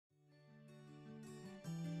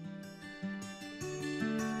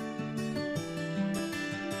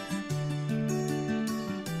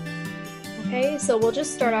Okay, so we'll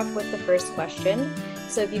just start off with the first question.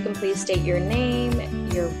 So if you can please state your name,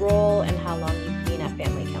 your role, and how long you've been at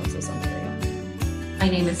Family Councils Ontario. My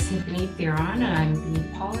name is Tiffany Fearon, and I'm the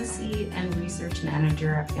Policy and Research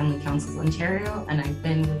Manager at Family Councils Ontario, and I've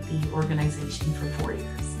been with the organization for 4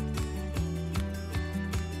 years.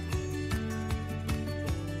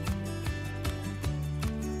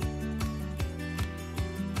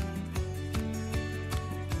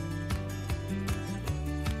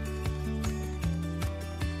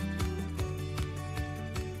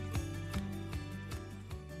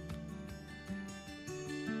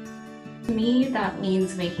 To me, that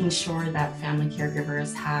means making sure that family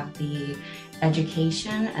caregivers have the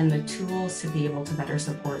education and the tools to be able to better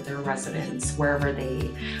support their residents wherever they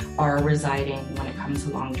are residing when it comes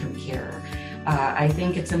to long-term care. I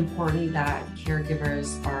think it's important that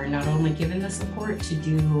caregivers are not only given the support to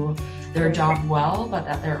do their job well, but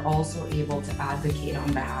that they're also able to advocate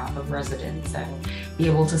on behalf of residents and be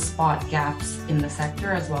able to spot gaps in the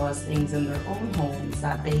sector as well as things in their own homes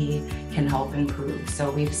that they can help improve.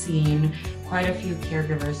 So we've seen quite a few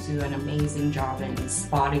caregivers do an amazing job in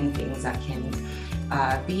spotting things that can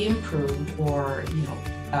be improved, or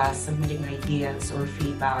submitting ideas or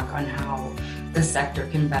feedback on how the sector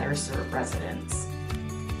can better serve residents.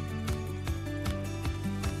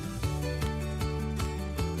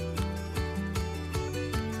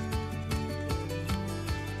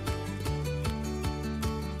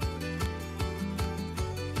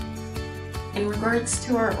 In regards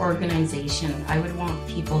to our organization, I would want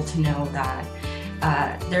people to know that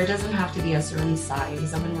there doesn't have to be a certain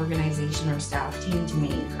size of an organization or staff team to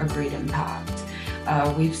make a great impact.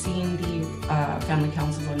 We've seen the Family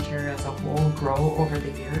Councils Ontario as a whole grow over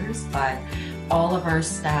the years, but all of our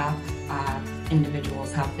staff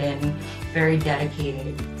individuals have been very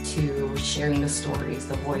dedicated to sharing the stories,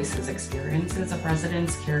 the voices, experiences of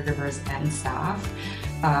residents, caregivers, and staff,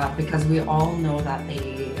 because we all know that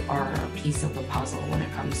they are a piece of the puzzle when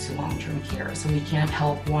it comes to long-term care. So we can't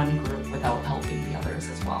help one group without helping the others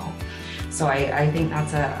as well. So I think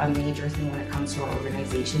that's a major thing when it comes to our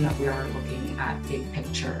organization, that we are looking at big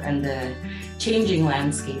picture and the changing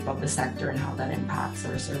landscape of the sector and how that impacts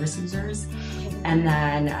our service users. And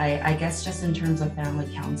then I guess just in terms of family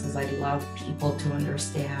councils, I'd love people to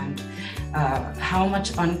understand how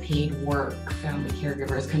much unpaid work family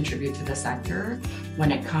caregivers contribute to the sector when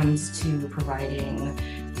it comes to providing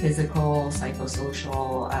physical,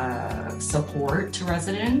 psychosocial support to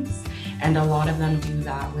residents. And a lot of them do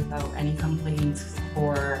that without any complaints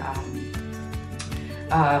or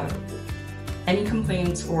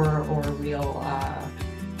real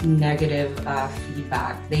negative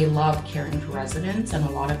feedback. They love caring for residents, and a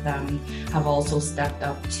lot of them have also stepped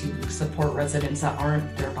up to support residents that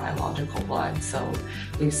aren't their biological blood. So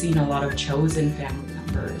we've seen a lot of chosen family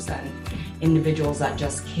members and individuals that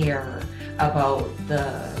just care about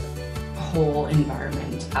the whole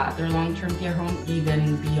environment at their long-term care home,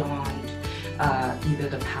 even beyond either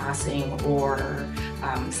the passing or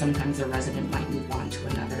sometimes a resident might move on to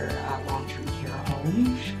another long-term care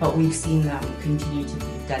home. But we've seen them continue to be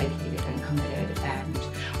dedicated and committed and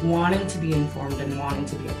wanting to be informed and wanting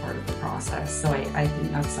to be a part of the process. So I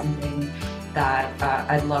think that's something that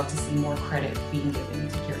I'd love to see more credit being given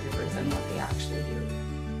to caregivers